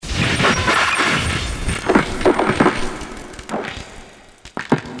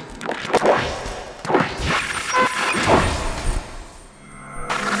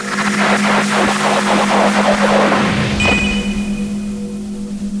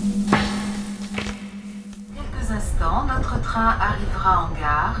train arrivera en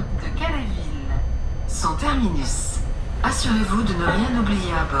gare de Calais-Ville. Son terminus. Assurez-vous de ne rien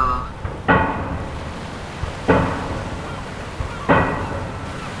oublier à bord.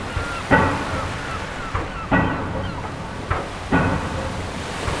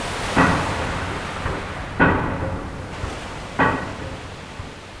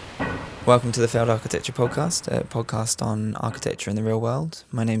 Welcome to the Failed Architecture Podcast, a podcast on architecture in the real world.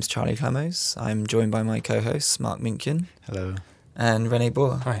 My name's Charlie Clemos. I'm joined by my co-hosts, Mark Minkian. Hello. And René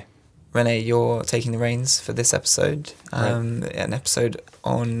Boer. Hi. René, you're taking the reins for this episode. Right. An episode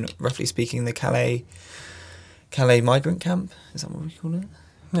on, roughly speaking, the Calais migrant camp. Is that what we call it?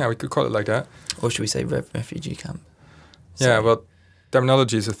 Yeah, we could call it like that. Or should we say refugee camp? Yeah, well,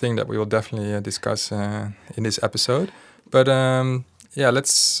 terminology is a thing that we will definitely discuss in this episode. But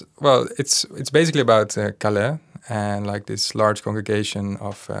it's basically about Calais and like this large congregation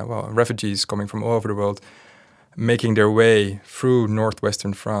of refugees coming from all over the world, making their way through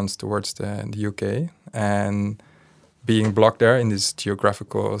northwestern France towards the UK and being blocked there in this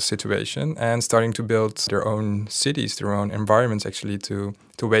geographical situation and starting to build their own cities, their own environments actually to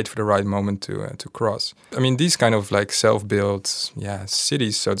wait for the right moment to cross. I mean, these kind of like self-built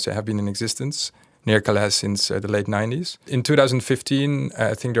cities, so to say, have been in existence near Calais since the late 90s. In 2015,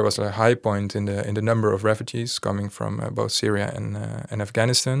 I think there was a high point in the number of refugees coming from both Syria and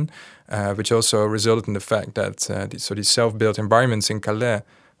Afghanistan, which also resulted in the fact that these self-built environments in Calais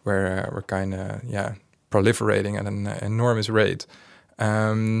were kind of proliferating at an enormous rate,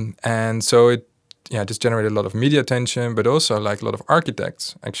 and so it this generated a lot of media attention, but also like a lot of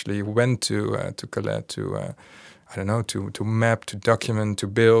architects actually went to Calais to map, to document, to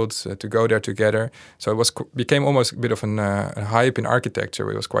build, to go there together. So it became almost a bit of a hype in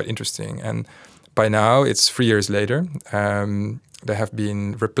architecture. It was quite interesting. And by now, it's 3 years later. There have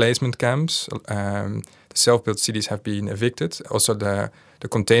been replacement camps. The self-built cities have been evicted. Also, the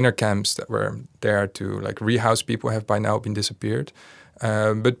container camps that were there to like rehouse people have by now been disappeared.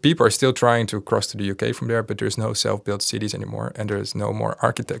 But people are still trying to cross to the UK from there, but there's no self-built cities anymore, and there's no more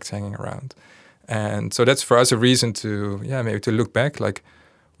architects hanging around. And so that's for us a reason to maybe to look back, like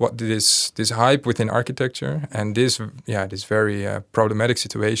what this hype within architecture and this very problematic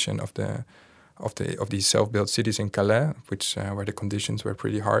situation of these self-built cities in Calais, which where the conditions were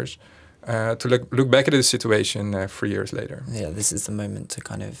pretty harsh, to look back at this situation 3 years later. Yeah, this is the moment to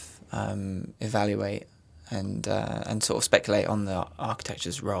kind of evaluate and sort of speculate on the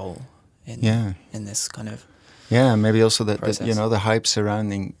architecture's role in this kind of. Yeah, maybe also that the hype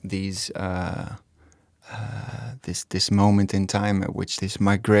surrounding these this moment in time at which this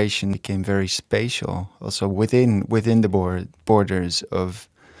migration became very spatial, also within the borders of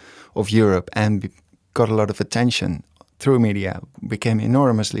Europe, and got a lot of attention through media, became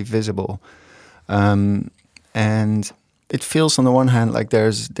enormously visible, and it feels on the one hand like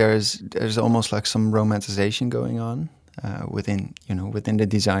there's almost like some romanticization going on. Within the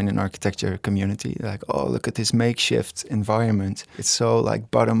design and architecture community, like, oh, look at this makeshift environment. It's so like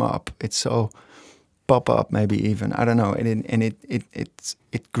bottom up. It's so pop up, maybe even, I don't know. And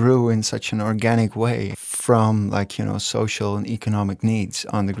it grew in such an organic way from like social and economic needs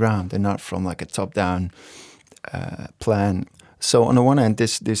on the ground, and not from like a top down plan. So on the one hand,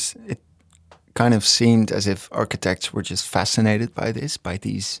 it kind of seemed as if architects were just fascinated by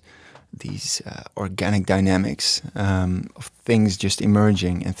these organic dynamics of things just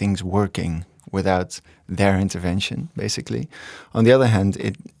emerging and things working without their intervention, basically. On the other hand,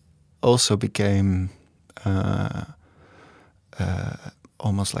 it also became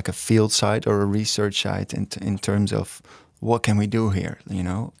almost like a field site or a research site in terms of what can we do here?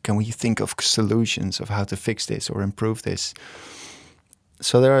 Can we think of solutions of how to fix this or improve this?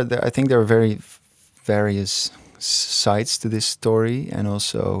 So I think there are very various sides to this story, and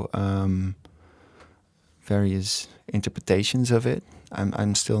also various interpretations of it.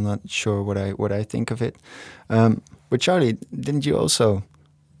 I'm still not sure what I think of it. But Charlie, didn't you also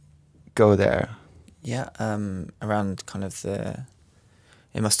go there? Yeah, around kind of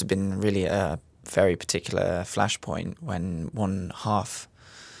it must have been really a very particular flashpoint when one half,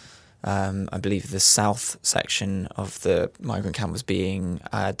 I believe the south section of the migrant camp was being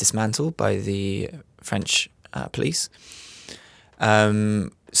dismantled by the French police. So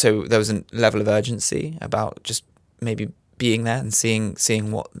there was a level of urgency about just maybe being there and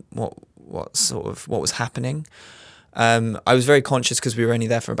seeing what was happening. I was very conscious, because we were only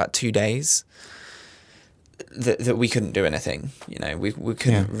there for about 2 days, that we couldn't do anything. We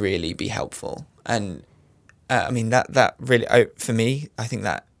couldn't really be helpful. And I mean that really, for me, I think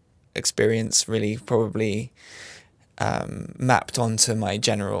that experience really probably mapped onto my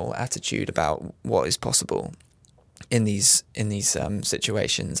general attitude about what is possible. in these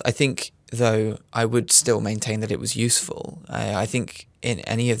situations. I think, though, I would still maintain that it was useful. I think in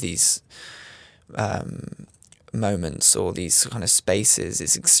any of these moments or these kind of spaces,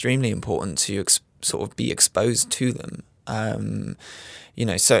 it's extremely important to sort of be exposed to them.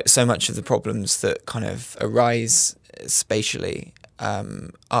 So much of the problems that kind of arise spatially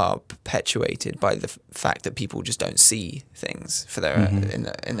are perpetuated by the fact that people just don't see things for their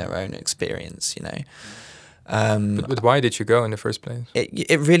in their own experience. But why did you go in the first place?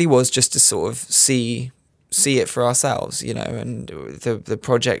 It really was just to sort of see it for ourselves, and the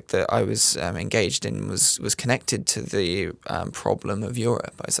project that I was engaged in was connected to the problem of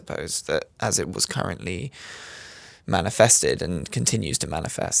Europe, I suppose, that as it was currently manifested and continues to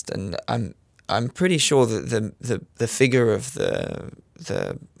manifest. And I'm pretty sure that the figure of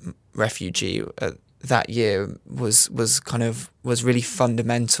the refugee that year was really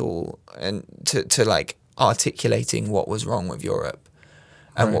fundamental and to like articulating what was wrong with Europe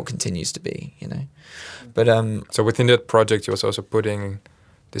and what continues to be, But so within that project, you was also putting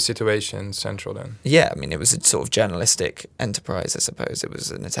the situation central then. Yeah, I mean, it was a sort of journalistic enterprise, I suppose. It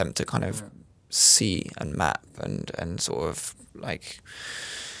was an attempt to kind of see and map and sort of like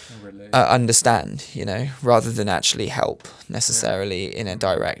understand, rather than actually help necessarily in a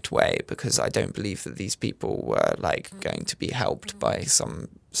direct way, because I don't believe that these people were like going to be helped by some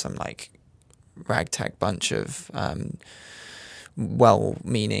like ragtag bunch of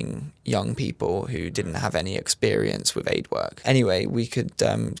well-meaning young people who didn't have any experience with aid work. Anyway, we could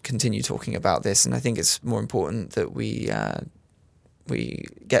continue talking about this, and I think it's more important that we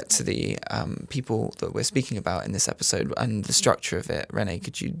get to the people that we're speaking about in this episode and the structure of it. René,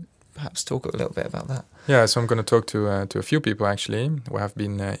 could you perhaps talk a little bit about that? Yeah, so I'm going to talk to a few people actually who have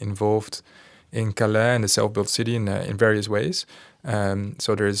been involved in Calais and the self-built city in various ways.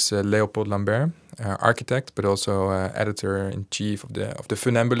 So there's Léopold Lambert, architect, but also editor-in-chief of the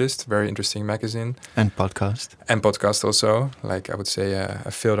Funambulist, very interesting magazine. And podcast. And podcast also, like I would say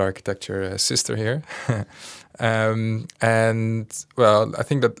a field architecture sister here. And well, I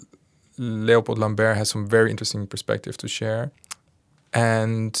think that Léopold Lambert has some very interesting perspective to share.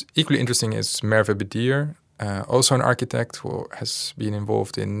 And equally interesting is Merve Bedir, also an architect who has been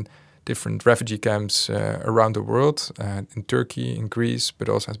involved in different refugee camps around the world, in Turkey, in Greece, but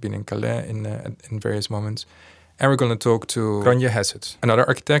also has been in Calais in various moments. And we're going to talk to Grainne Hassett, another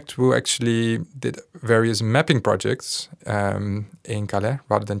architect who actually did various mapping projects in Calais,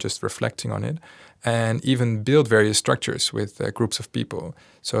 rather than just reflecting on it, and even built various structures with groups of people.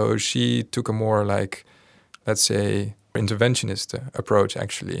 So she took a more like, let's say, interventionist approach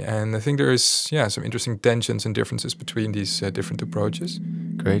actually. And I think there is some interesting tensions and differences between these different approaches.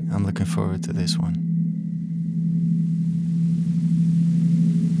 Great, I'm looking forward to this one.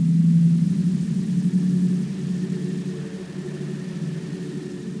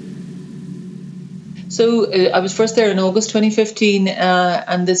 So I was first there in August 2015,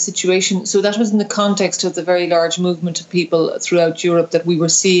 and the situation, so that was in the context of the very large movement of people throughout Europe that we were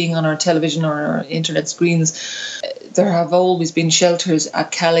seeing on our television or our internet screens. There have always been shelters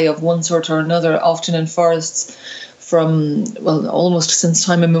at Calais of one sort or another, often in forests, from, well, almost since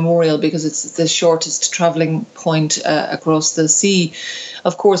time immemorial, because it's the shortest travelling point across the sea,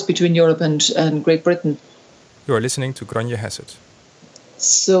 of course, between Europe and Great Britain. You are listening to Grainne Hassett.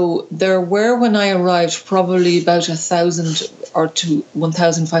 So there were, when I arrived, probably about 1,000 or to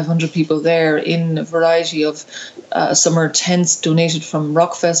 1,500 people there in a variety of summer tents donated from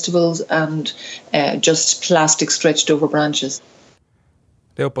rock festivals and just plastic stretched over branches.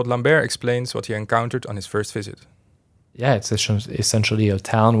 Léopold Lambert explains what he encountered on his first visit. Yeah, it's essentially a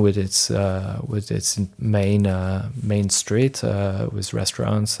town with its main street with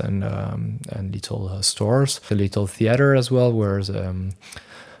restaurants and little stores, a little theater as well. Where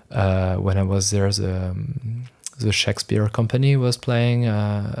when I was there, the Shakespeare Company was playing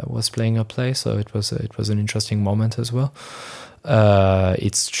a play, so it was an interesting moment as well.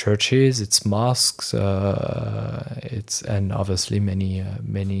 It's churches, it's mosques, and obviously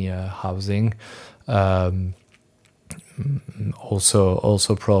many housing.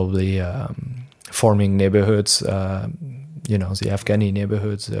 Also probably forming neighborhoods, the Afghani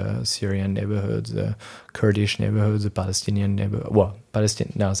neighborhoods, Syrian neighborhoods, Kurdish neighborhoods, the Palestinian neighborhood. Well,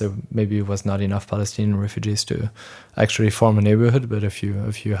 there maybe was not enough Palestinian refugees to actually form a neighborhood, but a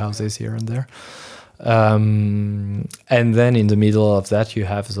few houses here and there. And then in the middle of that, you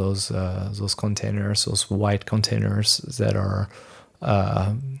have those containers, those white containers that are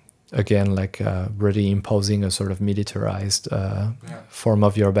again, like really imposing a sort of militarized form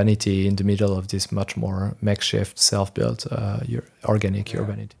of urbanity in the middle of this much more makeshift, self-built, organic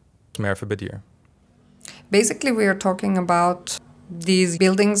urbanity. Merve Bedir. Basically, we are talking about these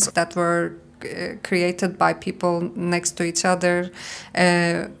buildings that were created by people next to each other,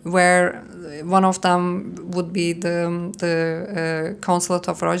 where one of them would be the consulate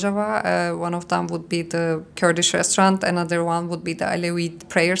of Rojava, one of them would be the Kurdish restaurant, another one would be the Alawite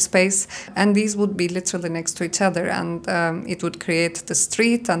prayer space, and these would be literally next to each other, and it would create the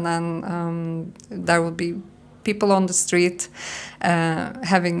street, and then there would be people on the street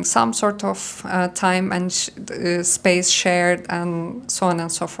having some sort of time and space shared, and so on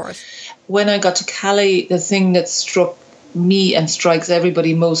and so forth. When I got to Calais, the thing that struck me and strikes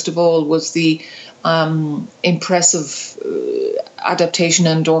everybody most of all was the impressive adaptation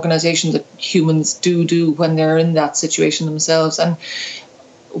and organisation that humans do when they're in that situation themselves. And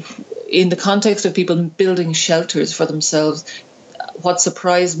in the context of people building shelters for themselves, what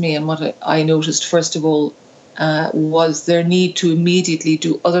surprised me and what I noticed first of all was their need to immediately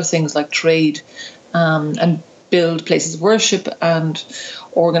do other things like trade and build places of worship and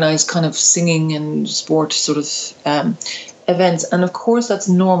organise kind of singing and sport sort of events. And of course that's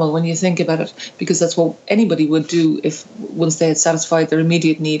normal when you think about it, because that's what anybody would do if once they had satisfied their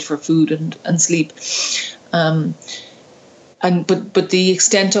immediate need for food and sleep. But the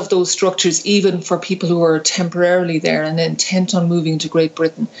extent of those structures, even for people who were temporarily there and intent on moving to Great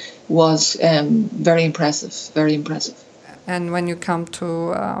Britain, was very impressive, very impressive. And when you come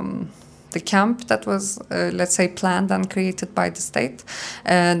to the camp that was, let's say, planned and created by the state,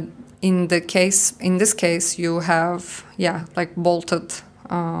 and in this case, you have like bolted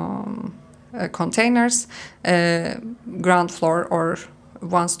containers, ground floor or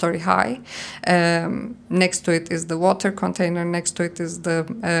 1 story high. Next to it is the water container. Next to it is the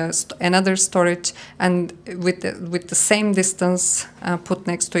another storage, and with the same distance put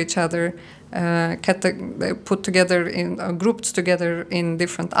next to each other, put together grouped together in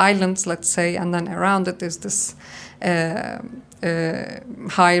different islands, let's say, and then around it is this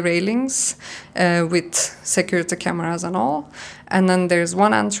high railings with security cameras and all, and then there's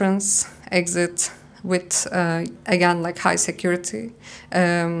one entrance exit with again like high security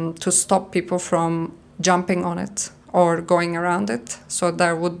to stop people from jumping on it or going around it. So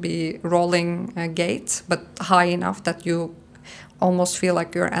there would be rolling gates, but high enough that you almost feel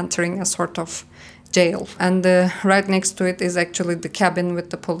like you're entering a sort of jail. And right next to it is actually the cabin with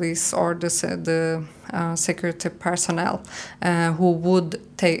the police or the security personnel who would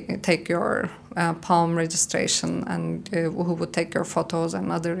take your palm registration and who would take your photos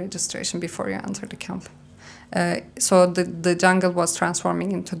and other registration before you enter the camp. So the jungle was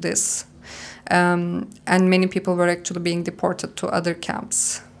transforming into this. And many people were actually being deported to other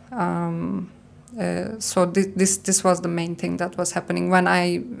camps. So this was the main thing that was happening when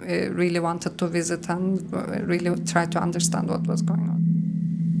I really wanted to visit and really try to understand what was going on.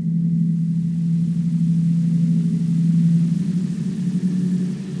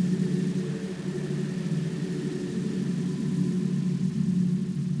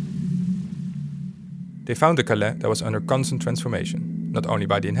 They found a Calais that was under constant transformation, not only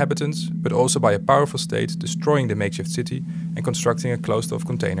by the inhabitants, but also by a powerful state destroying the makeshift city and constructing a closed-off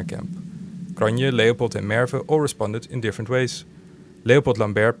container camp. Grainne, Léopold and Merve all responded in different ways. Léopold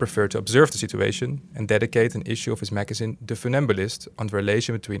Lambert preferred to observe the situation and dedicate an issue of his magazine The Funambulist on the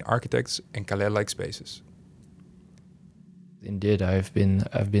relation between architects and Calais-like spaces. Indeed, I've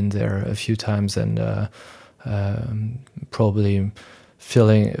been there a few times and probably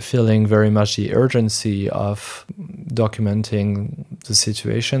feeling very much the urgency of documenting the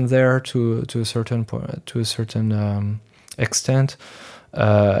situation there to a certain point, to a certain extent,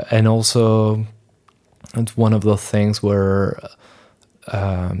 and also it's one of those things where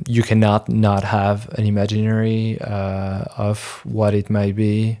you cannot not have an imaginary of what it might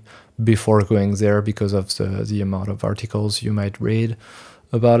be before going there because of the amount of articles you might read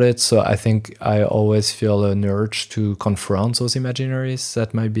about it. So I think I always feel an urge to confront those imaginaries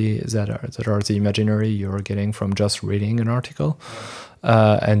that might be that are the imaginary you're getting from just reading an article,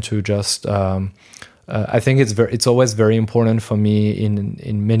 and to just I think it's always very important for me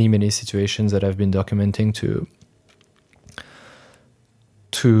in many situations that I've been documenting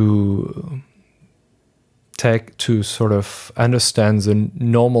to sort of understand the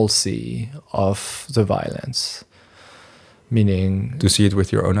normalcy of the violence. Meaning to see it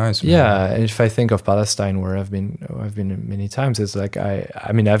with your own eyes. Yeah, and if I think of Palestine, where I've been many times, it's like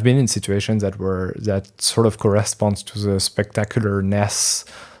I mean I've been in situations that sort of corresponds to the spectacularness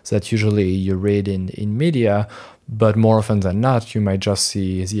that usually you read in media, But more often than not, you might just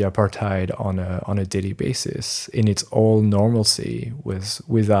see the apartheid on a daily basis in its all normalcy,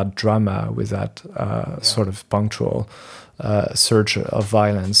 without drama, without sort of punctual surge of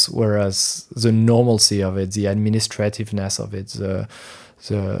violence. Whereas the normalcy of it, the administrativeness of it, the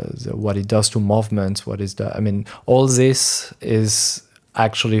what it does to movements, all this is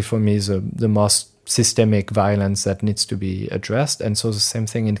actually for me the most systemic violence that needs to be addressed. And so the same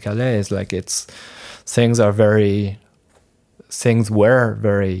thing in Calais is like things were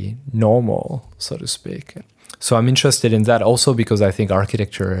very normal, so to speak. So I'm interested in that also because I think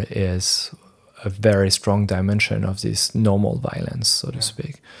architecture is a very strong dimension of this normal violence, so to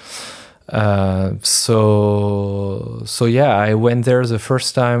speak. So yeah, I went there the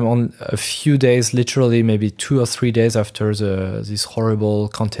first time on a few days, literally maybe 2 or 3 days after this horrible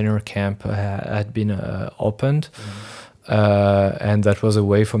container camp had been opened. And that was a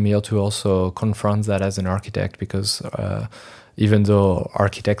way for me to also confront that as an architect, because even though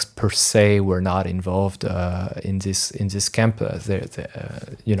architects per se were not involved in this camp, I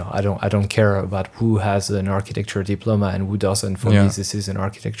don't care about who has an architecture diploma and who doesn't. For me, this is an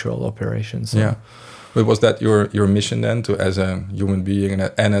architectural operation. So. Yeah, but was that your mission then, to, as a human being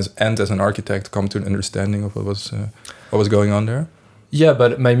and as an architect, come to an understanding of what was going on there? Yeah,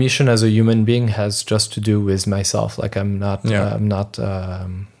 but my mission as a human being has just to do with myself. Like I'm not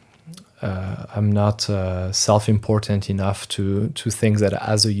self-important enough to think that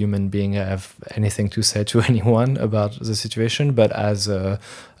as a human being I have anything to say to anyone about the situation. But as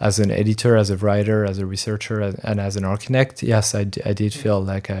an editor, as a writer, as a researcher, and as an architect, yes, I did feel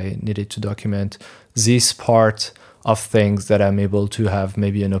like I needed to document this part of things that I'm able to have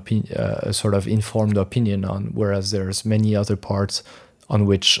maybe a sort of informed opinion on, whereas there's many other parts on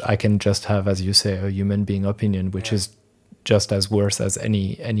which I can just have, as you say, a human being opinion, which is just as worse as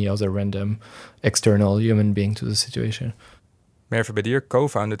any other random external human being to the situation. Merve Bedir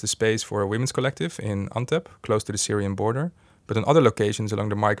co-founded the space for a women's collective in Antep, close to the Syrian border. But on other locations along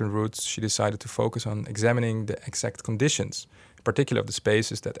the migrant routes, she decided to focus on examining the exact conditions, in particular of the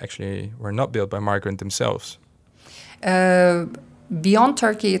spaces that actually were not built by migrants themselves. Beyond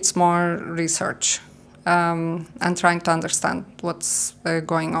Turkey, it's more research and trying to understand what's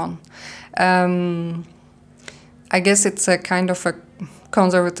going on. I guess it's a kind of a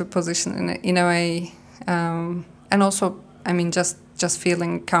conservative position in a way, and also, just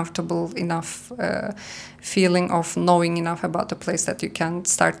feeling comfortable enough, feeling of knowing enough about the place that you can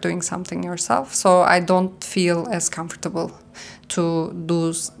start doing something yourself. So I don't feel as comfortable to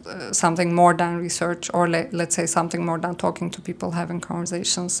do something more than research, or let's say something more than talking to people, having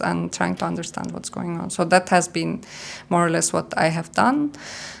conversations and trying to understand what's going on. So that has been more or less what I have done.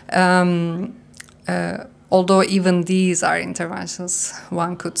 Although even these are interventions,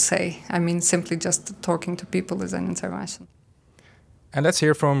 one could say. Simply just talking to people is an intervention. And let's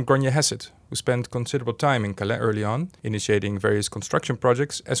hear from Grainne Hassett, who spent considerable time in Calais early on, initiating various construction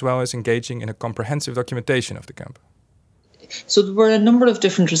projects, as well as engaging in a comprehensive documentation of the camp. So there were a number of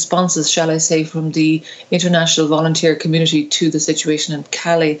different responses, shall I say, from the international volunteer community to the situation in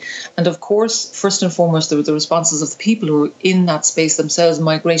Calais. And of course, first and foremost, there were the responses of the people who were in that space themselves,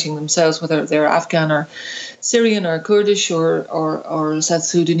 migrating themselves, whether they're Afghan or Syrian or Kurdish or South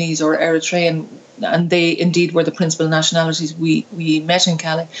Sudanese or Eritrean. And they indeed were the principal nationalities we met in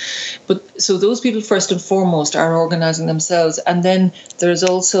Calais. But so those people first and foremost are organising themselves. And then there's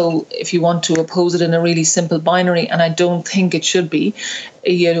also, if you want to oppose it in a really simple binary, and I don't think it should be,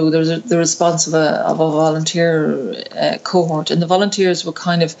 there's the response of a volunteer cohort. And the volunteers were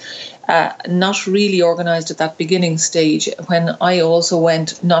kind of not really organised at that beginning stage, when I also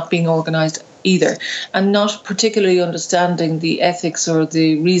went, not being organised either, and not particularly understanding the ethics or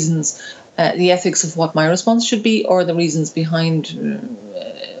the reasons, the ethics of what my response should be, or the reasons behind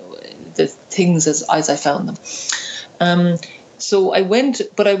the things as I found them. So I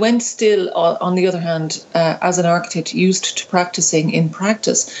went still, on the other hand, as an architect used to practicing in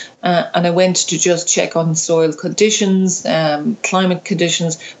practice, and I went to just check on soil conditions, climate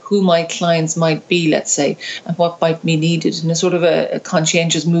conditions, who my clients might be, let's say, and what might be needed, in a sort of a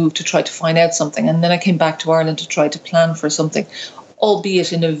conscientious move to try to find out something. And then I came back to Ireland to try to plan for something,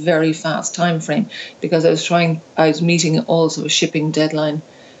 albeit in a very fast time frame, because I was meeting also a shipping deadline.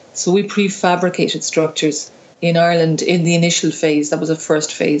 So we prefabricated structures in Ireland in the initial phase. That was a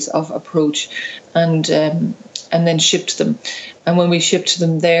first phase of approach, and then shipped them. And when we shipped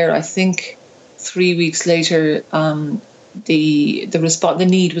them there, I think 3 weeks later, the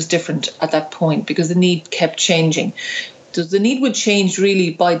need was different at that point, because the need kept changing. The need would change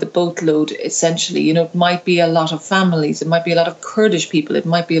really by the boatload, essentially. It might be a lot of families, it might be a lot of Kurdish people, it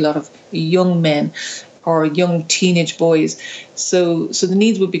might be a lot of young men. or young teenage boys. So the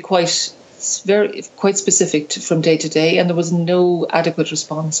needs would be quite specific from day to day, and there was no adequate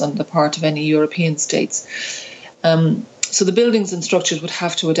response on the part of any European states. So the buildings and structures would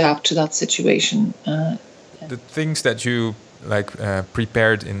have to adapt to that situation. The things that you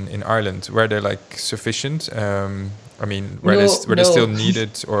prepared in Ireland, were they sufficient? Were they still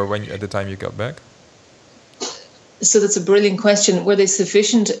needed, or at the time you got back? So that's a brilliant question. Were they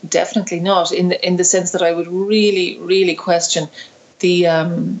sufficient? Definitely not. In the sense that I would really, really question the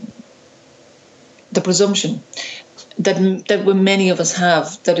presumption that many of us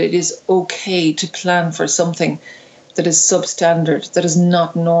have, that it is okay to plan for something that is substandard, that is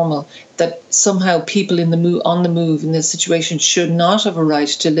not normal, that somehow people on the move in this situation should not have a right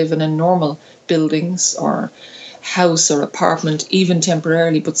to live in a normal buildings or house or apartment, even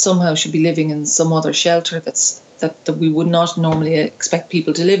temporarily, but somehow should be living in some other shelter that we would not normally expect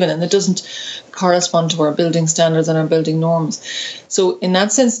people to live in, and it doesn't correspond to our building standards and our building norms. So in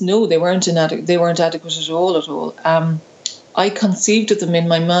that sense, no, they weren't adequate at all. I conceived of them in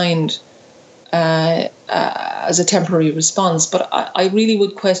my mind as a temporary response, but I really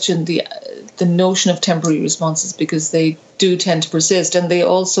would question the notion of temporary responses, because they do tend to persist, and they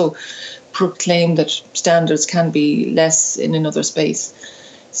also proclaim that standards can be less in another space.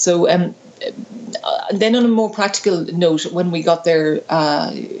 So then on a more practical note, when we got there,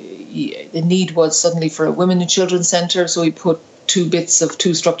 the need was suddenly for a women and children centre, so we put two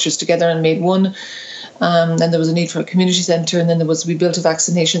structures together and made one. Then there was a need for a community centre, and then we built a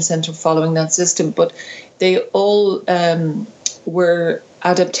vaccination centre following that system. But they all were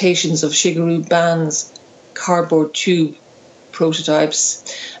adaptations of shigaroo bands, cardboard tube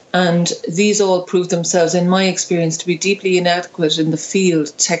prototypes, and these all proved themselves, in my experience, to be deeply inadequate in the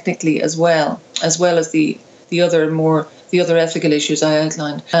field technically, as well as the other ethical issues I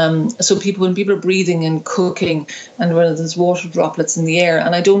outlined. So when people are breathing and cooking, and where there's water droplets in the air,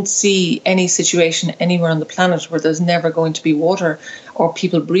 and I don't see any situation anywhere on the planet where there's never going to be water or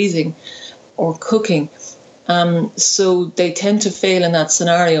people breathing or cooking. So they tend to fail in that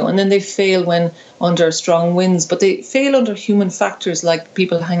scenario, and then they fail when under strong winds, but they fail under human factors like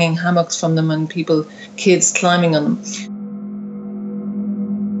people hanging hammocks from them and kids climbing on them.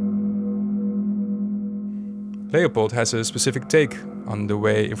 Léopold has a specific take on the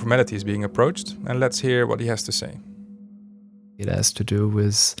way informality is being approached, and let's hear what he has to say. It has to do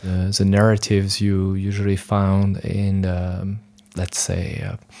with the narratives you usually found in, let's say,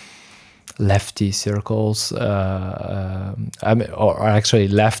 lefty circles, or actually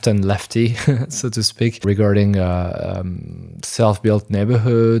left and lefty, so to speak, regarding self-built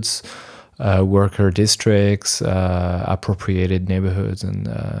neighborhoods, worker districts, appropriated neighborhoods and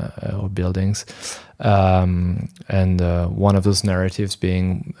or buildings. And one of those narratives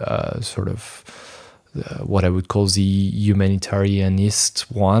being sort of what I would call the humanitarianist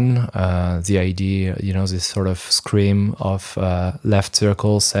one, the idea, this sort of scream of left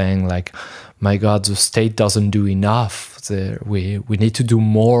circles saying like, my God, the state doesn't do enough. We need to do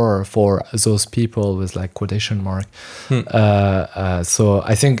more for those people, with like quotation mark. So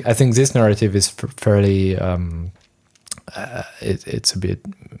I think this narrative is fairly.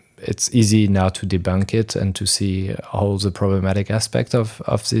 It's easy now to debunk it and to see how the problematic aspect of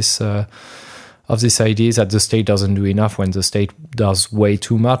this idea is that the state doesn't do enough, when the state does way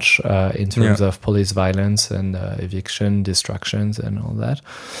too much in terms of police violence and eviction, distractions, and all that.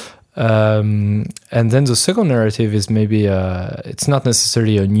 And then the second narrative is maybe it's not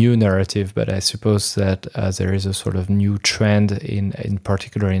necessarily a new narrative, but I suppose that there is a sort of new trend in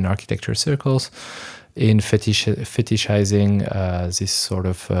particular in architecture circles in fetishizing this sort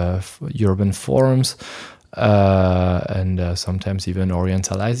of urban forms and sometimes even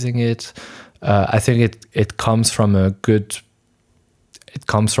orientalizing it. I think it comes from a good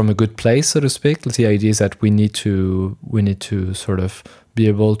place, so to speak. The idea is that we need to sort of be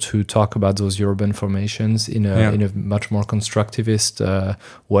able to talk about those urban formations in a much more constructivist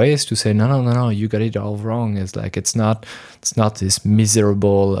ways, to say no, you got it all wrong. It's like it's not this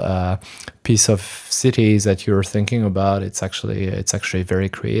miserable piece of cities that you're thinking about. It's actually very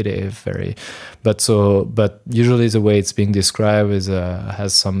creative, but usually the way it's being described is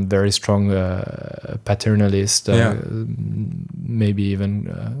has some very strong paternalist, maybe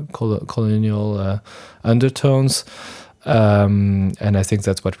even colonial undertones. And I think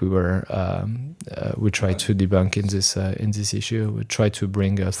that's what we try to debunk in this issue. We try to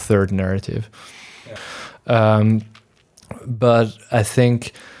bring a third narrative. But I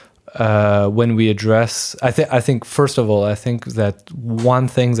think when we address, I think first of all, I think that one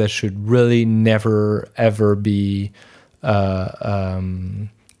thing that should really never ever be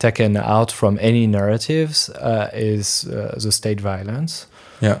taken out from any narratives is the state violence.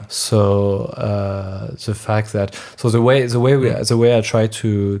 Yeah. So the fact that the way I try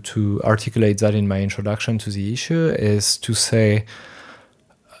to articulate that in my introduction to the issue is to say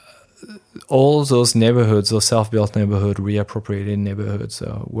all those neighborhoods, those self-built neighborhoods, reappropriated neighborhoods,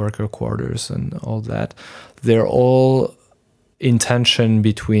 worker quarters, and all that, they're all in tension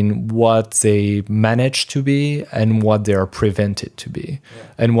between what they manage to be and what they are prevented to be,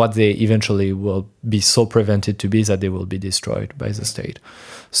 and what they eventually will be so prevented to be that they will be destroyed by the state.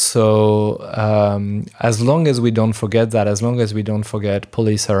 So as long as we don't forget that, as long as we don't forget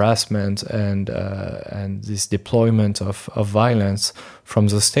police harassment and this deployment of violence from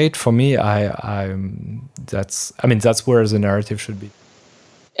the state, for me, that's where the narrative should be.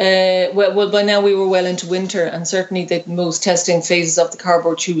 Well, by now we were well into winter, and certainly the most testing phases of the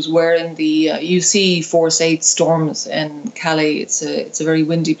cardboard tubes were in the UC Force 8 storms in Calais. It's a very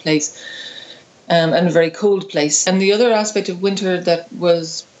windy place. And a very cold place. And the other aspect of winter that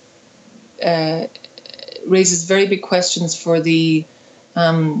was raises very big questions for the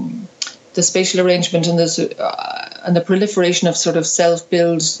spatial arrangement and the proliferation of sort of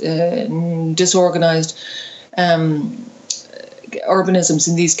self-built, disorganized urbanisms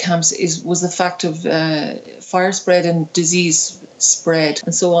in these camps was the fact of fire spread and disease spread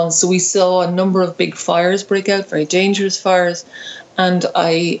and so on. So we saw a number of big fires break out, very dangerous fires, and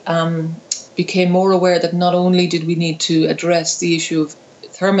I became more aware that not only did we need to address the issue of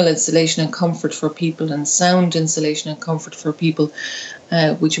thermal insulation and comfort for people and sound insulation and comfort for people,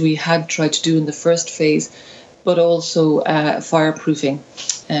 which we had tried to do in the first phase, but also fireproofing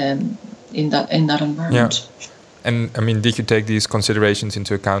in that environment. Yeah. And I mean, did you take these considerations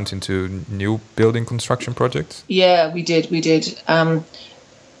into account into new building construction projects? Yeah, we did.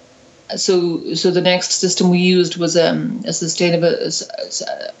 So the next system we used was a system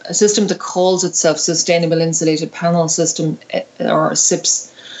that calls itself Sustainable Insulated Panel System, or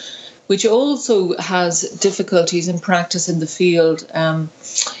SIPS, which also has difficulties in practice in the field.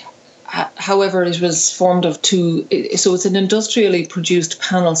 However, it was formed of two. So it's an industrially produced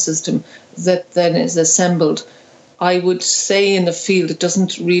panel system that then is assembled. I would say in the field it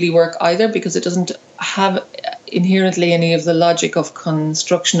doesn't really work either, because it doesn't have inherently any of the logic of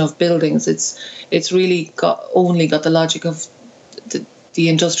construction of buildings. It's really only got the logic of the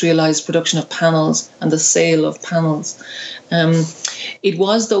industrialized production of panels and the sale of panels. It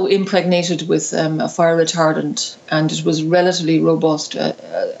was, though, impregnated with a fire retardant, and it was relatively robust, and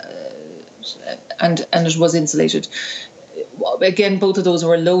it was insulated. Again, both of those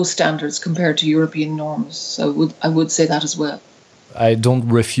were low standards compared to European norms. So I would say that as well. I don't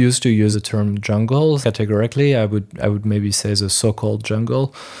refuse to use the term jungle categorically. I would maybe say the so-called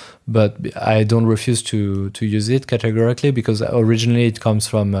jungle, but I don't refuse to use it categorically, because originally it comes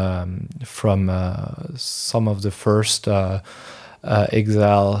from some of the first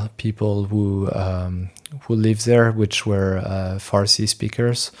exile people who lived there, which were Farsi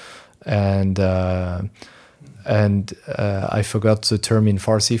speakers, and I forgot the term in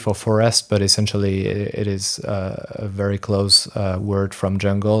Farsi for forest, but essentially it is a very close word from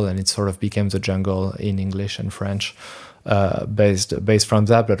jungle, and it sort of became the jungle in English and French, based from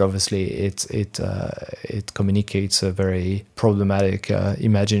that. But obviously it communicates a very problematic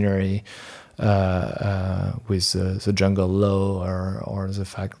imaginary with the jungle law, or the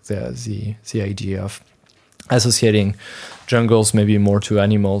fact that the idea of associating jungles maybe more to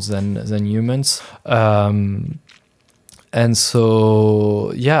animals than humans. And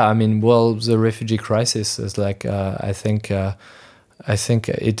so, yeah, I mean, well, the refugee crisis is like, I think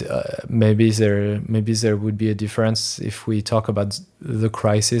it maybe there would be a difference if we talk about the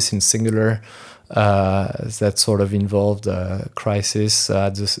crisis in singular, that sort of involved a crisis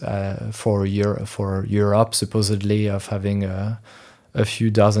for Europe, supposedly, of having a few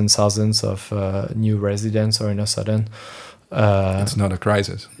dozen thousands of new residents, or in a sudden. It's not a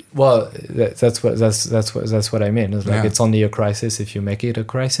crisis. Well, that's what I mean. It's like, it's only a crisis if you make it a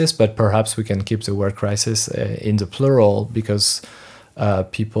crisis, but perhaps we can keep the word crisis in the plural, because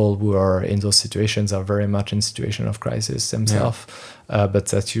people who are in those situations are very much in situation of crisis themselves. But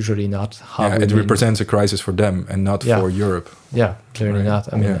that's usually not how it represents a crisis for them and not for Europe. Yeah, clearly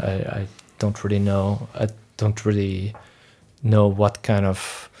not. I mean, I don't really know. I don't really know what kind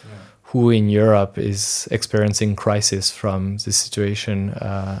of who in Europe is experiencing crisis from the situation,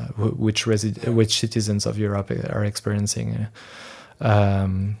 which citizens of Europe are experiencing.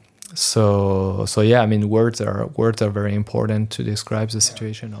 So yeah, I mean, words are very important to describe the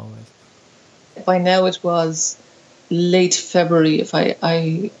situation always. By now it was late February, if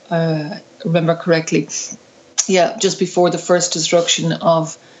I remember correctly, just before the first destruction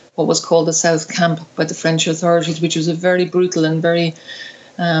of what was called the South Camp by the French authorities, which was a very brutal and very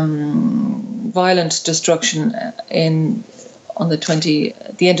violent destruction on the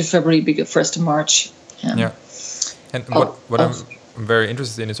end of February, 1st of March. And what I'm very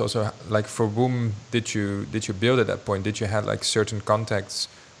interested in is also like, for whom did you build at that point? Did you have like certain contacts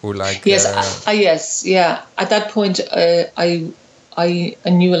who like? Yes, At that point, I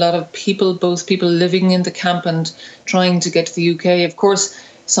knew a lot of people, both people living in the camp and trying to get to the UK. Of course,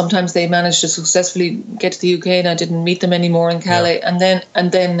 sometimes they managed to successfully get to the UK, and I didn't meet them anymore in Calais. Yeah.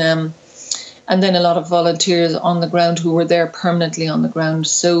 And then a lot of volunteers on the ground who were there permanently on the ground.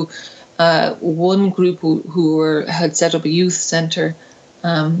 So one group who had set up a youth centre,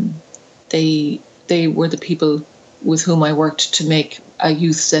 they were the people with whom I worked to make a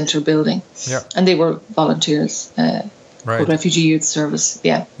youth centre building. Yeah. And they were volunteers. Right. Refugee Youth Service,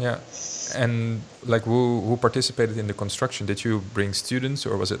 yeah. And like, who participated in the construction? Did you bring students,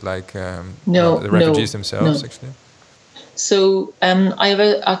 or was it like the refugees themselves? Actually, so I have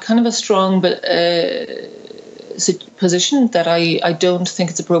a kind of a strong position that I don't think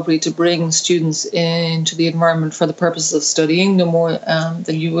it's appropriate to bring students into the environment for the purposes of studying, no more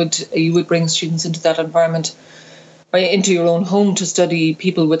than you would bring students into that environment or into your own home to study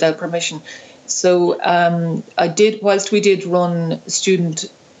people without permission. So whilst we did run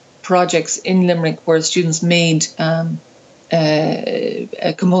student projects in Limerick where students made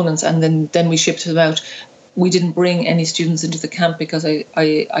components and then we shipped them out, we didn't bring any students into the camp because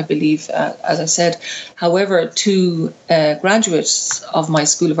I believe, as I said. However, two graduates of my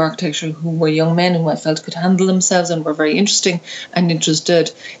School of Architecture who were young men who I felt could handle themselves and were very interesting and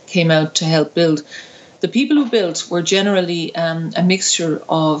interested came out to help build. The people who built were generally a mixture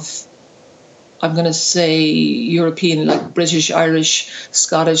of, I'm going to say, European, like British, Irish,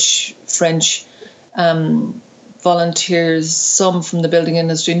 Scottish, French volunteers, some from the building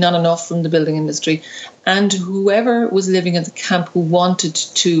industry, not enough from the building industry, and whoever was living in the camp who wanted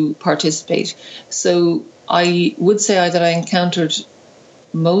to participate. So I would say that I encountered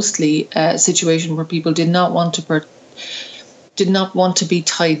mostly a situation where people did not want to be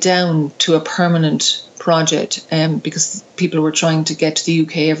tied down to a permanent project because people were trying to get to the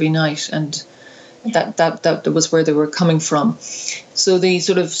UK every night, and that was where they were coming from. So the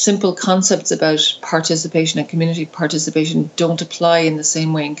sort of simple concepts about participation and community participation don't apply in the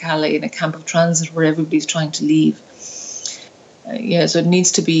same way in Calais, in a camp of transit where everybody's trying to leave. So it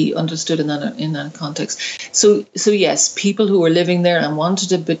needs to be understood in that context. So yes, people who were living there and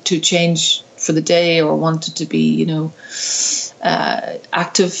wanted to change for the day or wanted to be,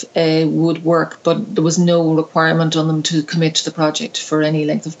 active would work, but there was no requirement on them to commit to the project for any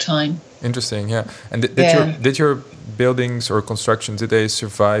length of time. Interesting, yeah. And did your buildings or constructions, did they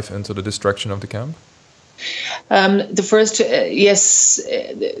survive until the destruction of the camp? The first, yes,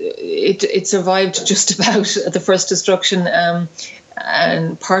 it survived just about the first destruction,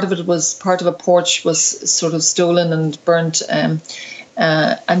 and part of a porch was sort of stolen and burnt, and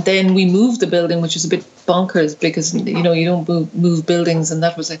then we moved the building, which was a bit bonkers because you don't move buildings, and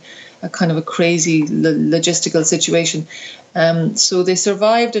that was a kind of a crazy logistical situation. So they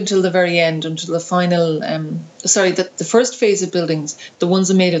survived until the very end, until the final. The first phase of buildings, the ones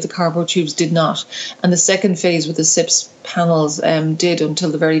that made of the cardboard tubes, did not, and the second phase with the SIPS panels did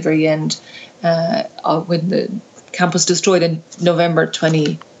until the very, very end, when the camp was destroyed in November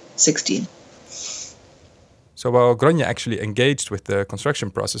 2016. So while Grainne actually engaged with the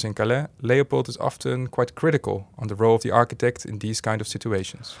construction process in Calais, Léopold is often quite critical on the role of the architect in these kind of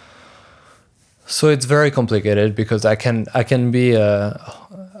situations. So it's very complicated because I can be a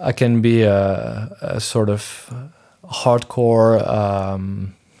sort of hardcore,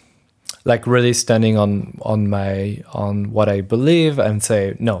 like really standing on what I believe and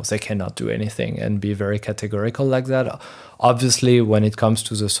say no, they cannot do anything, and be very categorical like that. Obviously, when it comes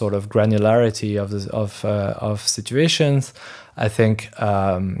to the sort of granularity of situations, I think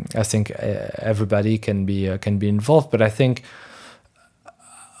everybody can be involved. But I think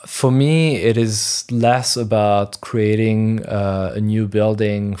for me, it is less about creating a new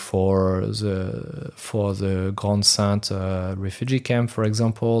building for the Grande Sainte refugee camp, for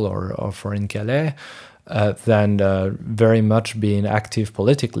example, or for in Calais, than very much being active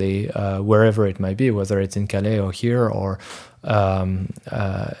politically wherever it might be, whether it's in Calais or here, or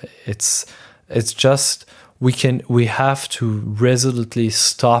it's just we have to resolutely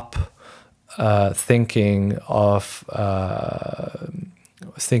stop thinking of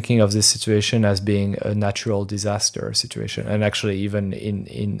thinking of this situation as being a natural disaster situation. And actually, even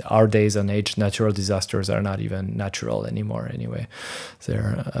in our days and age, natural disasters are not even natural anymore anyway.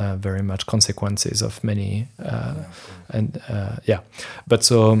 They're very much consequences of many but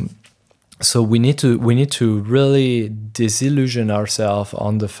so we need to really disillusion ourselves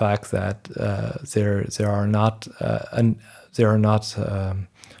on the fact that there are not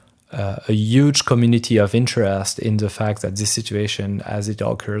a huge community of interest in the fact that this situation, as it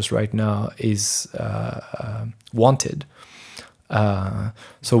occurs right now, is wanted.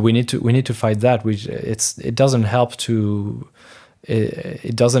 So we need to fight that. It doesn't help to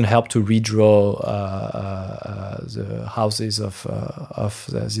redraw the houses of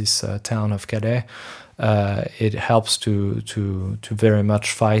this town of Calais. It helps to very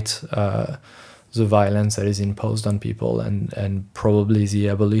much fight the violence that is imposed on people, and probably the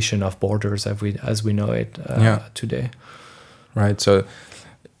abolition of borders as we know it today. Right. So,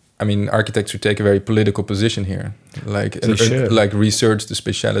 I mean, architects should take a very political position here, like research the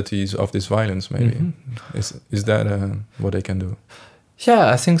specialities of this violence. Maybe is that what they can do? Yeah,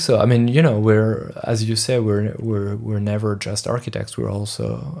 I think so. I mean, we're, as you say, we're never just architects. We're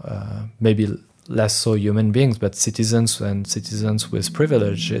also maybe less so human beings, but citizens with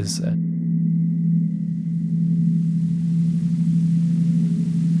privileges.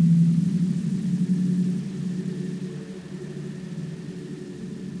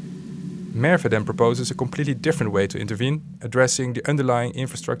 Merve then proposes a completely different way to intervene, addressing the underlying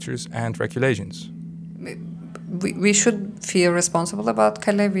infrastructures and regulations. We should feel responsible about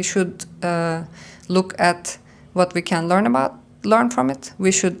Calais. We should look at what we can learn from it.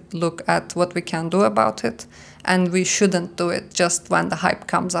 We should look at what we can do about it, and we shouldn't do it just when the hype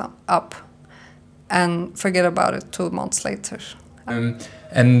comes up and forget about it 2 months later.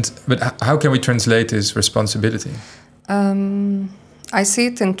 But how can we translate this responsibility? I see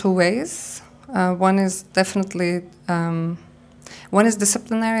it in 2 ways. One is definitely one is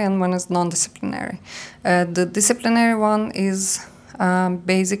disciplinary and one is non-disciplinary. The disciplinary one is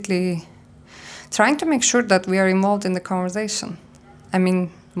basically trying to make sure that we are involved in the conversation. I mean,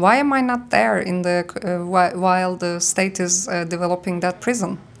 why am I not there in while the state is developing that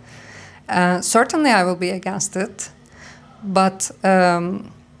prison? Certainly, I will be against it, but.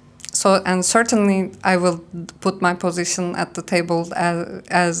 And certainly I will put my position at the table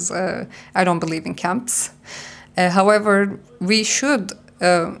as I don't believe in camps. However, we should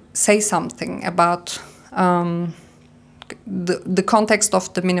say something about the context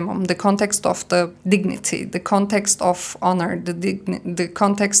of the minimum, the context of the dignity, the context of honor, the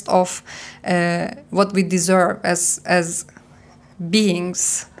context of what we deserve as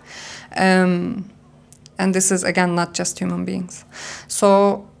beings. And this is, again, not just human beings.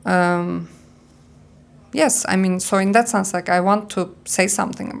 So, yes, I mean, so in that sense, like, I want to say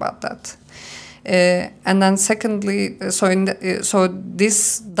something about that. And then secondly, so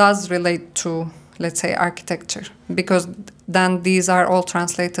this does relate to, let's say, architecture, because then these are all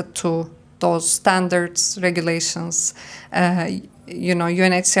translated to those standards, regulations.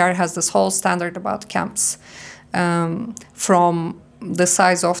 UNHCR has this whole standard about camps, from the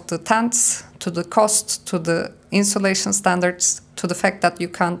size of the tents, to the cost, to the insulation standards, to the fact that you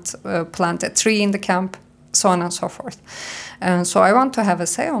can't plant a tree in the camp, so on and so forth. And so I want to have a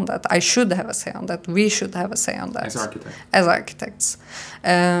say on that. I should have a say on that. We should have a say on that. As architects.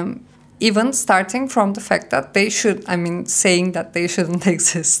 Even starting from the fact that they should, saying that they shouldn't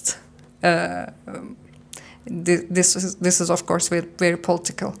exist. This is of course very, very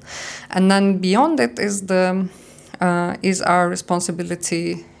political. And then beyond it is our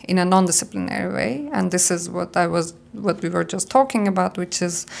responsibility in a non-disciplinary way, and this is what we were just talking about, which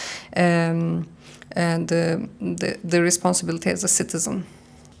is the responsibility as a citizen.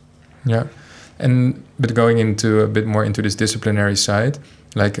 Yeah, but going into a bit more into this disciplinary side,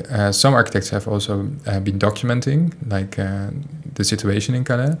 like some architects have also been documenting the situation in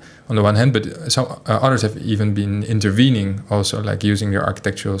Calais on the one hand, but some others have even been intervening also, like using their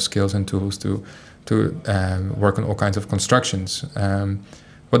architectural skills and tools to work on all kinds of constructions.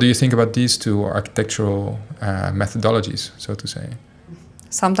 What do you think about these two architectural methodologies, so to say?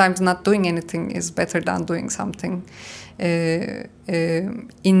 Sometimes not doing anything is better than doing something,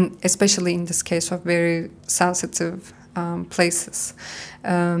 especially in this case of very sensitive places.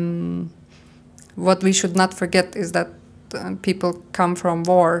 What we should not forget is that people come from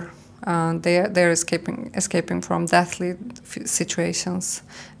war. They're escaping from deathly situations.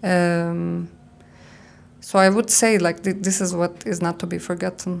 So I would say, this is what is not to be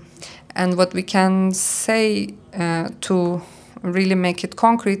forgotten. And what we can say to really make it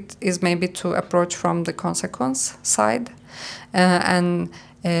concrete is maybe to approach from the consequence side. and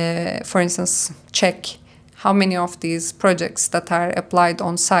for instance, check how many of these projects that are applied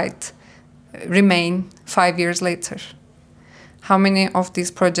on site remain 5 years later. How many of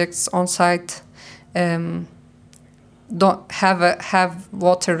these projects on site don't have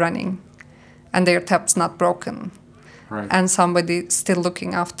water running and their taps not broken, right, and somebody still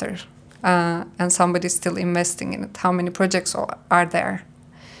looking after, and somebody still investing in it? How many projects are there?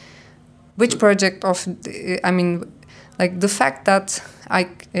 Which project of, like the fact that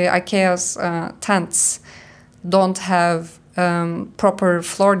IKEA's tents don't have proper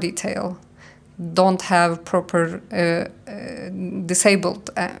floor detail, don't have proper disabled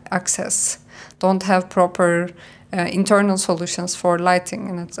access, don't have proper internal solutions for lighting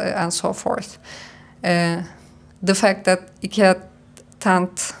and so forth. The fact that IKEA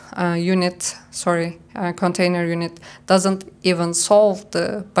tent container unit doesn't even solve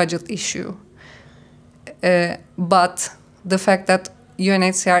the budget issue. But the fact that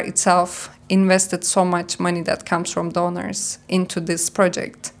UNHCR itself invested so much money that comes from donors into this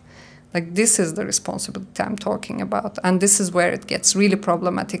project, like this is the responsibility I'm talking about. And this is where it gets really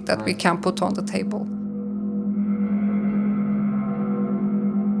problematic that we can put on the table.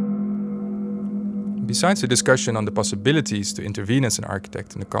 Besides the discussion on the possibilities to intervene as an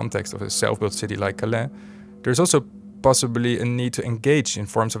architect in the context of a self-built city like Calais, there's also possibly a need to engage in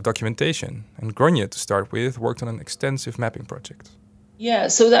forms of documentation. And Grainne, to start with, worked on an extensive mapping project. Yeah,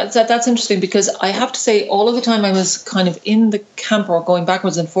 so that's interesting, because I have to say all of the time I was kind of in the camp, or going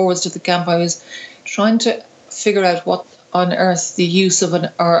backwards and forwards to the camp, I was trying to figure out what on earth the use of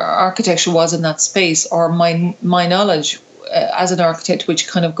our architecture was in that space, or my knowledge as an architect, which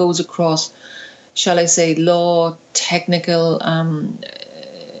kind of goes across, shall I say, law, technical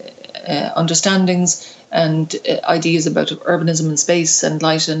understandings and ideas about urbanism and space and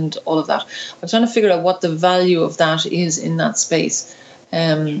light and all of that. I'm trying to figure out what the value of that is in that space,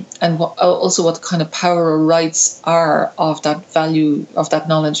 and also what kind of power or rights are of that value, of that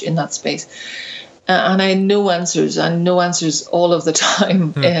knowledge in that space. And I had no answers all of the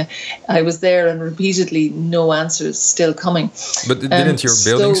time. I was there and repeatedly no answers still coming. But didn't your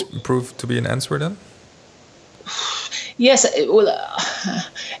buildings prove to be an answer then? Yes,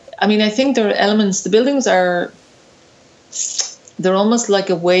 I think there are elements. The buildings they're almost like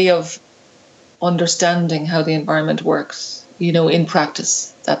a way of understanding how the environment works, in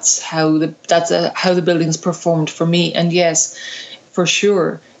practice. That's how the buildings performed for me. And yes, for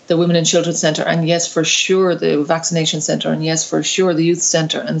sure, the Women and Children Centre, and yes, for sure, the Vaccination Centre, and yes, for sure, the Youth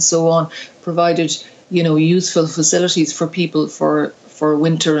Centre, and so on, provided, useful facilities for people for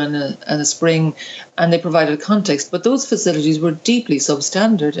winter and a spring, and they provided a context. But those facilities were deeply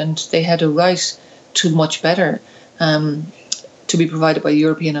substandard, and they had a right to much better to be provided by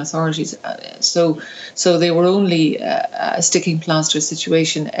European authorities. So they were only a sticking plaster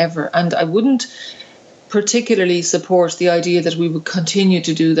situation ever. And I wouldn't particularly support the idea that we would continue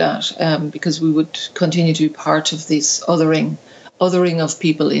to do that, because we would continue to be part of this othering of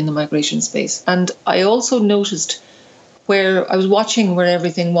people in the migration space. And I also noticed where I was watching where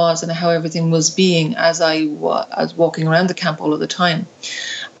everything was and how everything was being as I was walking around the camp all of the time.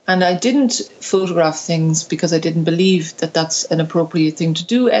 And I didn't photograph things because I didn't believe that that's an appropriate thing to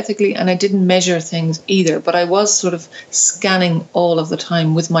do ethically, and I didn't measure things either. But I was sort of scanning all of the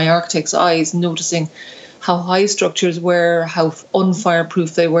time with my architect's eyes, noticing how high structures were, how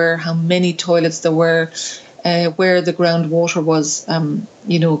unfireproof they were, how many toilets there were, where the groundwater was,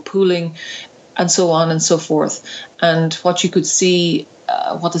 pooling, and so on and so forth. And what you could see,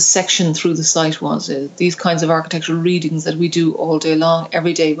 what the section through the site was. These kinds of architectural readings that we do all day long,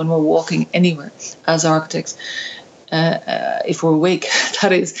 every day when we're walking anywhere as architects, if we're awake,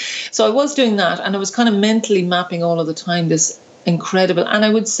 that is. So I was doing that, and I was kind of mentally mapping all of the time this incredible, and I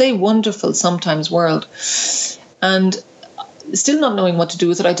would say wonderful sometimes, world. And still not knowing what to do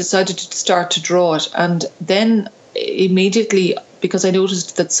with it, I decided to start to draw it. And then immediately, because I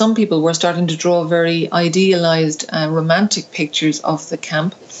noticed that some people were starting to draw very idealized, romantic pictures of the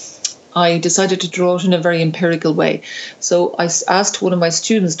camp, I decided to draw it in a very empirical way. So I asked one of my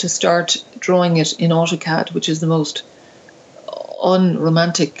students to start drawing it in AutoCAD, which is the most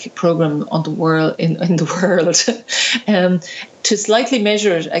unromantic program on the world in the world, to slightly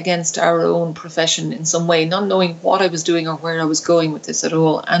measure it against our own profession in some way, not knowing what I was doing or where I was going with this at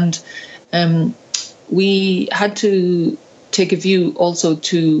all. And we had to take a view also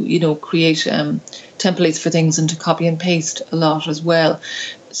to, create templates for things and to copy and paste a lot as well.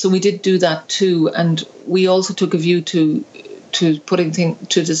 So we did do that too. And we also took a view to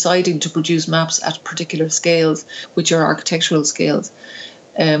deciding to produce maps at particular scales, which are architectural scales.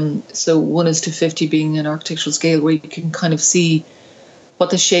 So 1:50 being an architectural scale where you can kind of see what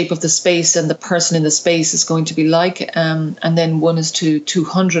the shape of the space and the person in the space is going to be like. And then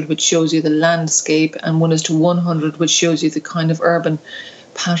 1:200, which shows you the landscape, and 1:100, which shows you the kind of urban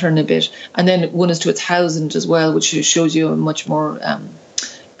pattern a bit. And then 1:1000 as well, which shows you a much more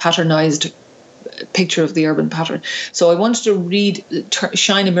patternized picture of the urban pattern. So I wanted to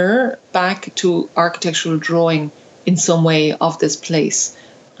shine a mirror back to architectural drawing in some way of this place.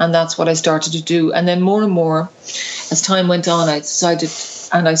 And that's what I started to do. And then more and more, as time went on, I decided,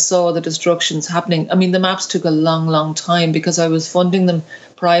 and I saw the destructions happening. I mean, the maps took a long, long time because I was funding them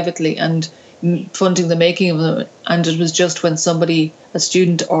privately and funding the making of them. And it was just when somebody, a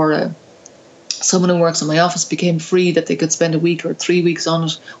student or someone who works in my office, became free that they could spend a week or 3 weeks on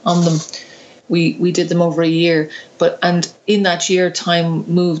them. We did them over a year, and in that year, time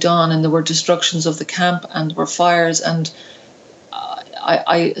moved on, and there were destructions of the camp, and there were fires, and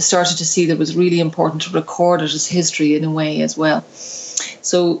I started to see that it was really important to record it as history in a way as well.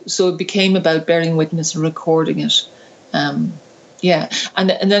 So it became about bearing witness and recording it. And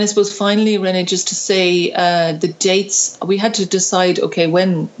then I suppose finally, René, just to say the dates, we had to decide, okay,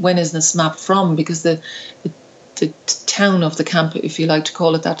 when is this map from? Because the town of the camp, if you like to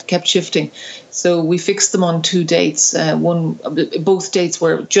call it that, kept shifting. So we fixed them on 2 dates. Both dates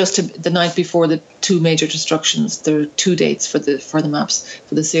were just the night before the 2 major destructions. There are 2 dates for the maps,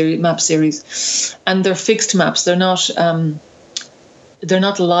 for the map series, and they're fixed maps. They're not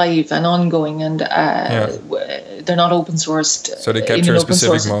live and ongoing, and they're not open sourced. So they capture a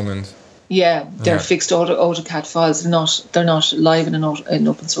specific moment. Yeah, they're fixed AutoCAD files. They're not live in an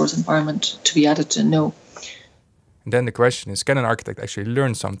open source environment to be added to. No. And then the question is, can an architect actually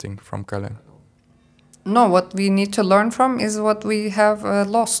learn something from Calais? No, what we need to learn from is what we have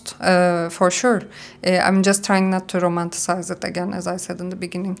lost, for sure. I'm just trying not to romanticize it again, as I said in the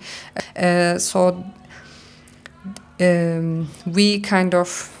beginning. We kind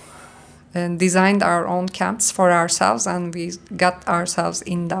of designed our own camps for ourselves, and we got ourselves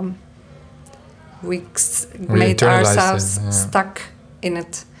in them. We made ourselves stuck in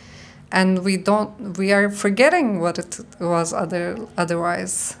it. And we are forgetting what it was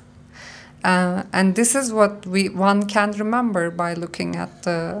otherwise. And this is what one can remember by looking at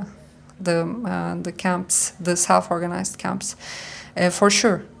the camps, the self-organized camps, for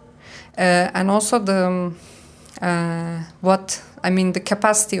sure. And also the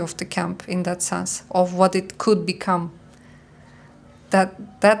capacity of the camp in that sense, of what it could become.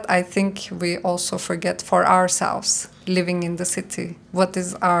 That I think we also forget for ourselves, living in the city. What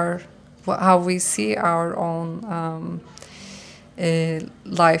is how we see our own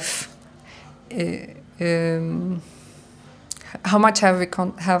life. How much have we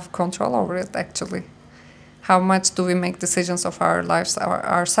have control over it, actually? How much do we make decisions of our lives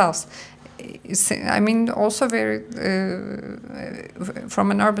ourselves? I mean, also very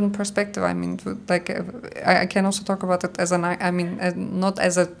from an urban perspective. I mean, I can also talk about it as not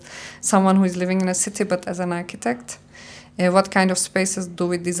as someone who is living in a city, but as an architect. What kind of spaces do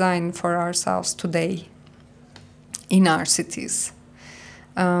we design for ourselves today in our cities?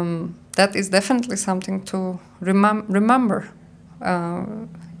 That is definitely something to remember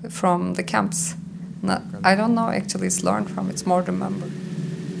from the camps. I don't know, actually, it's learned from, it's more remember.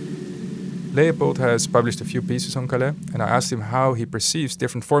 Léopold has published a few pieces on Calais, and I asked him how he perceives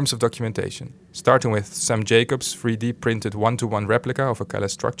different forms of documentation, starting with Sam Jacobs' 3D printed 1-to-1 replica of a Calais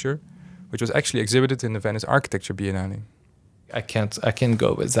structure, which was actually exhibited in the Venice Architecture Biennale. I can't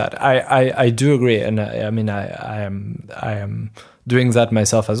go with that. I do agree, and I am doing that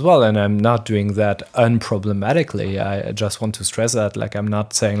myself as well, and I'm not doing that unproblematically. I just want to stress that, I'm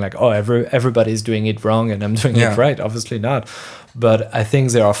not saying everybody's doing it wrong and I'm doing it right. Obviously not. But I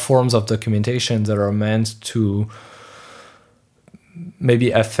think there are forms of documentation that are meant to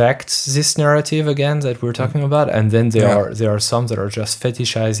maybe affect this narrative again that we're talking about, and then there are some that are just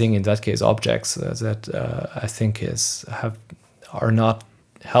fetishizing, in that case, objects that I think are not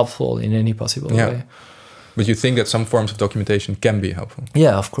helpful in any possible way. But you think that some forms of documentation can be helpful?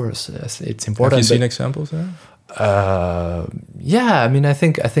 Yeah, of course, yes, it's important. Have you seen examples there? I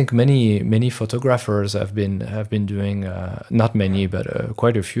think many photographers have been doing not many, but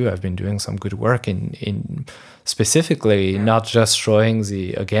quite a few have been doing some good work in specifically not just showing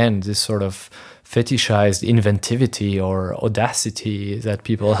this sort of fetishized inventivity or audacity that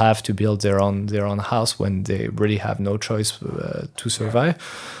people have to build their own house when they really have no choice to survive,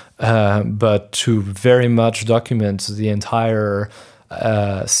 but to very much document the entire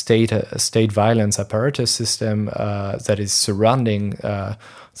state violence apparatus system that is surrounding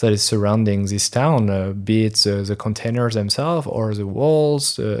this town, be it the containers themselves or the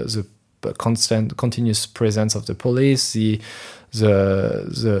walls, the continuous presence of the police, the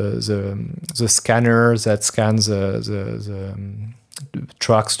scanner that scans the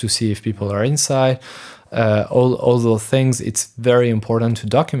trucks to see if people are inside. All those things, it's very important to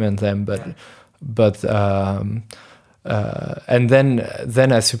document them, but and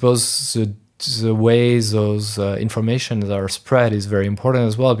then I suppose the way those informations are spread is very important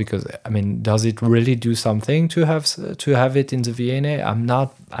as well, because I mean, does it really do something to have it in the VNA?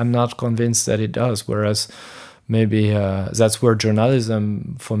 I'm not convinced that it does. Whereas maybe that's where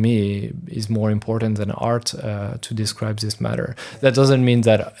journalism for me is more important than art to describe this matter. That doesn't mean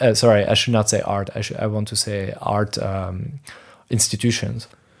that sorry, I should not say art. I want to say art institutions.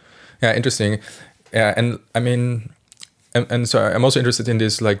 Yeah, interesting. Yeah, and I mean. And so I'm also interested in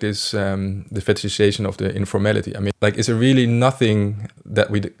this, like this, the fetishization of the informality. I mean, like, is there really nothing that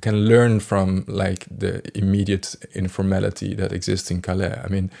we can learn from, like, the immediate informality that exists in Calais? I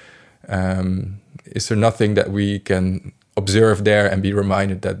mean, is there nothing that we can observe there and be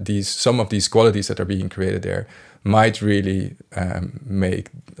reminded that some of these qualities that are being created there might really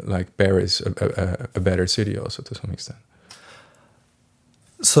make, like, Paris a better city also to some extent?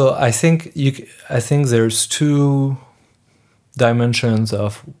 So I think there's two dimensions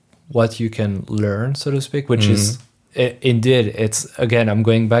of what you can learn, so to speak, which is indeed, it's, again, I'm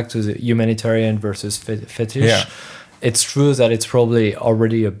going back to the humanitarian versus fetish. Yeah. It's true that it's probably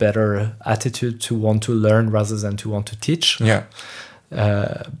already a better attitude to want to learn rather than to want to teach. Yeah.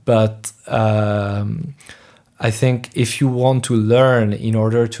 But I think if you want to learn in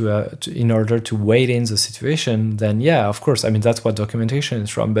order to wade in the situation, then yeah, of course. I mean, that's what documentation is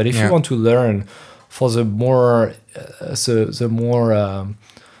from. But if you want to learn for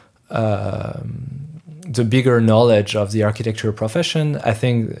the bigger knowledge of the architecture profession, I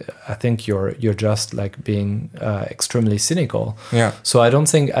think you're just like being extremely cynical. Yeah. So I don't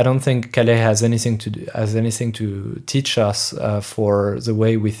think Calais has anything to teach us for the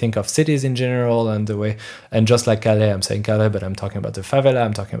way we think of cities in general, and just like Calais, I'm saying Calais, but I'm talking about the favela,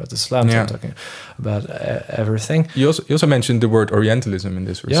 I'm talking about the slums, I'm talking about everything. You also mentioned the word Orientalism in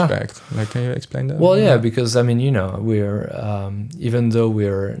this respect. Yeah. Like, can you explain that? Well, yeah, because I mean, we're even though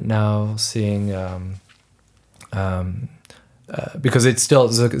we're now seeing. Because it's still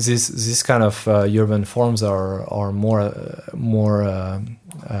this kind of urban forms are more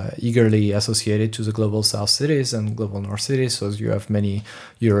eagerly associated to the global South cities and global North cities. So you have many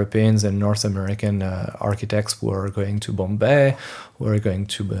Europeans and North American architects who are going to Bombay, who are going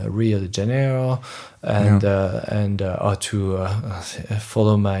to Rio de Janeiro, and to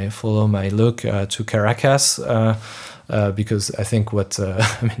follow my look to Caracas. Because I think I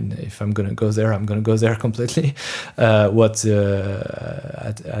mean, if I'm going to go there, I'm going to go there completely. What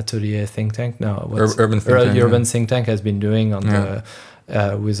Atelier think tank, urban think tank has been doing on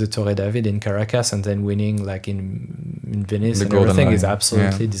with the Torre David in Caracas, and then winning like in Venice, and everything is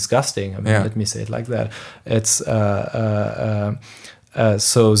absolutely disgusting. I mean, let me say it like that. It's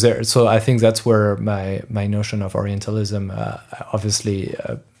so I think that's where my notion of Orientalism, obviously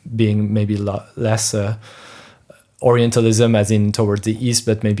being maybe less. Orientalism as in towards the east,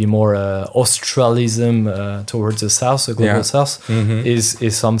 but maybe more Australism towards the south, the global south,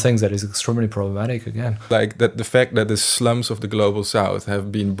 is something that is extremely problematic again. Like that, the fact that the slums of the global south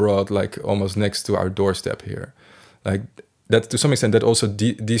have been brought like almost next to our doorstep here, like that to some extent that also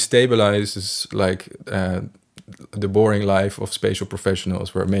destabilizes like the boring life of spatial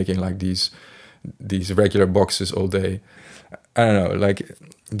professionals. We're making like these regular boxes all day. I don't know, like.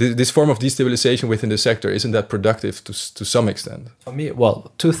 This form of destabilization within the sector, isn't that productive to some extent? For me,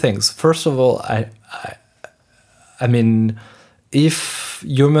 well, two things. First of all, I mean, if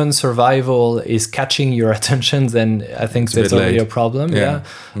human survival is catching your attention, then I think there's already a problem. Yeah.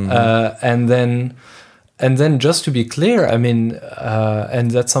 Mm-hmm. And then just to be clear, I mean,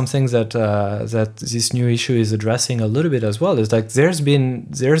 and that's something that this new issue is addressing a little bit as well. Is like there's been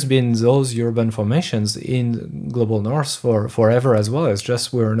those urban formations in global north for forever as well. It's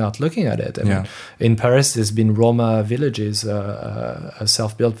just we're not looking at it. I mean, in Paris, there's been Roma villages,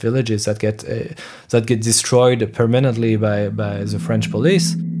 self-built villages that get destroyed permanently by the French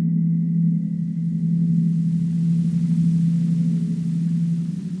police.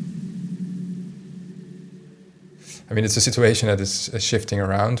 I mean, it's a situation that is shifting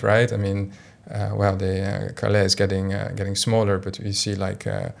around, right? I mean, Calais is getting smaller, but we see like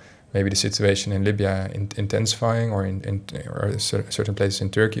maybe the situation in Libya intensifying, or in certain places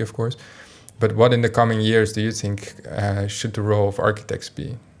in Turkey, of course. But what in the coming years do you think should the role of architects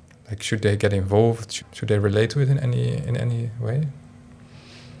be? Like, should they get involved? Should they relate to it in any way?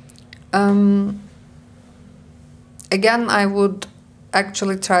 Again, I would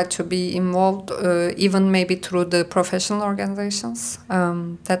actually try to be involved, even maybe through the professional organizations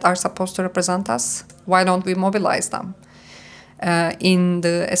that are supposed to represent us. Why don't we mobilize them in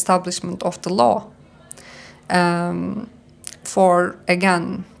the establishment of the law for,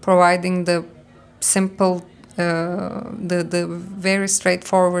 again, providing the simple, the very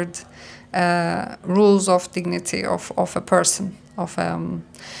straightforward rules of dignity of a person, of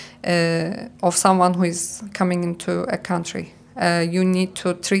someone who is coming into a country. You need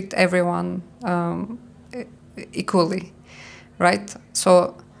to treat everyone equally, right?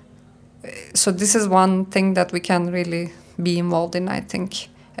 So this is one thing that we can really be involved in, I think.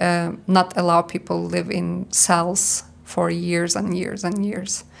 Not allow people live in cells for years and years and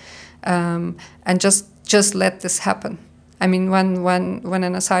years, and just let this happen. I mean, when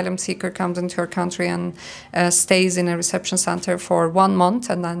an asylum seeker comes into your country and stays in a reception center for 1 month,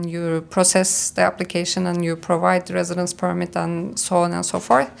 and then you process the application and you provide the residence permit and so on and so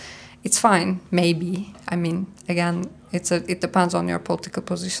forth, it's fine, maybe. I mean, again, it depends on your political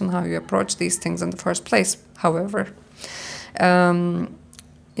position, how you approach these things in the first place. However,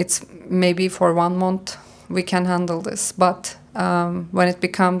 it's maybe for 1 month we can handle this, but when it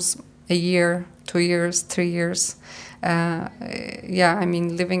becomes a year, 2 years, 3 years, I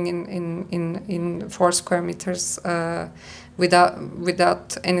mean, living in 4 square meters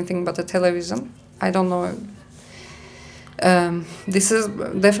without anything but a television, I don't know. This is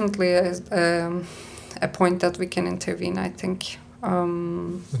definitely a point that we can intervene, I think.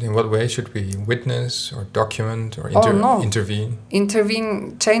 But in what way should we witness or document or intervene?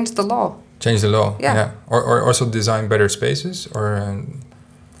 Intervene, change the law. Change the law, yeah. Or also design better spaces, or.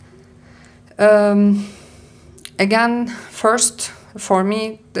 Again, first, for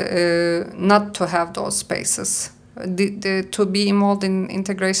me, not to have those spaces. To be involved in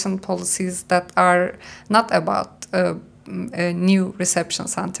integration policies that are not about new reception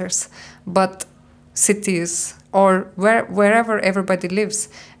centers, but cities or wherever everybody lives,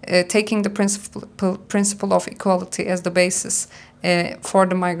 taking the principle of equality as the basis for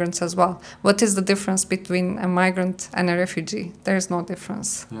the migrants as well. What is the difference between a migrant and a refugee? There is no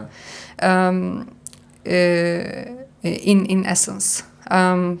difference. Yeah. In essence,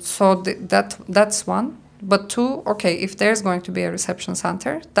 so that's one. But 2, okay, if there's going to be a reception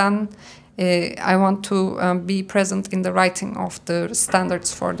center, then I want to be present in the writing of the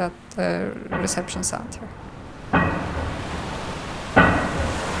standards for that reception center.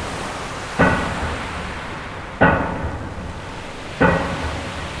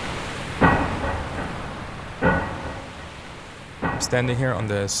 Standing here on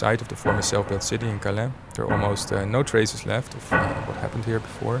the site of the former self-built city in Calais, there are almost no traces left of what happened here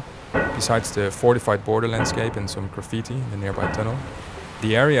before, besides the fortified border landscape and some graffiti in the nearby tunnel.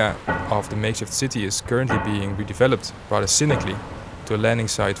 The area of the makeshift city is currently being redeveloped rather cynically to a landing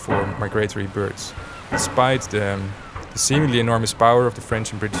site for migratory birds. Despite the seemingly enormous power of the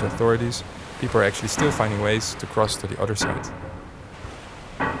French and British authorities, people are actually still finding ways to cross to the other side.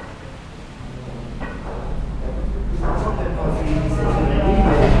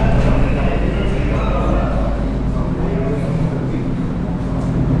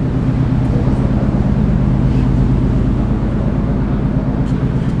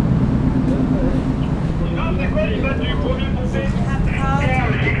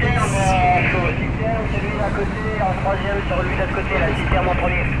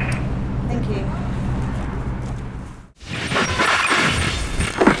 Thank you.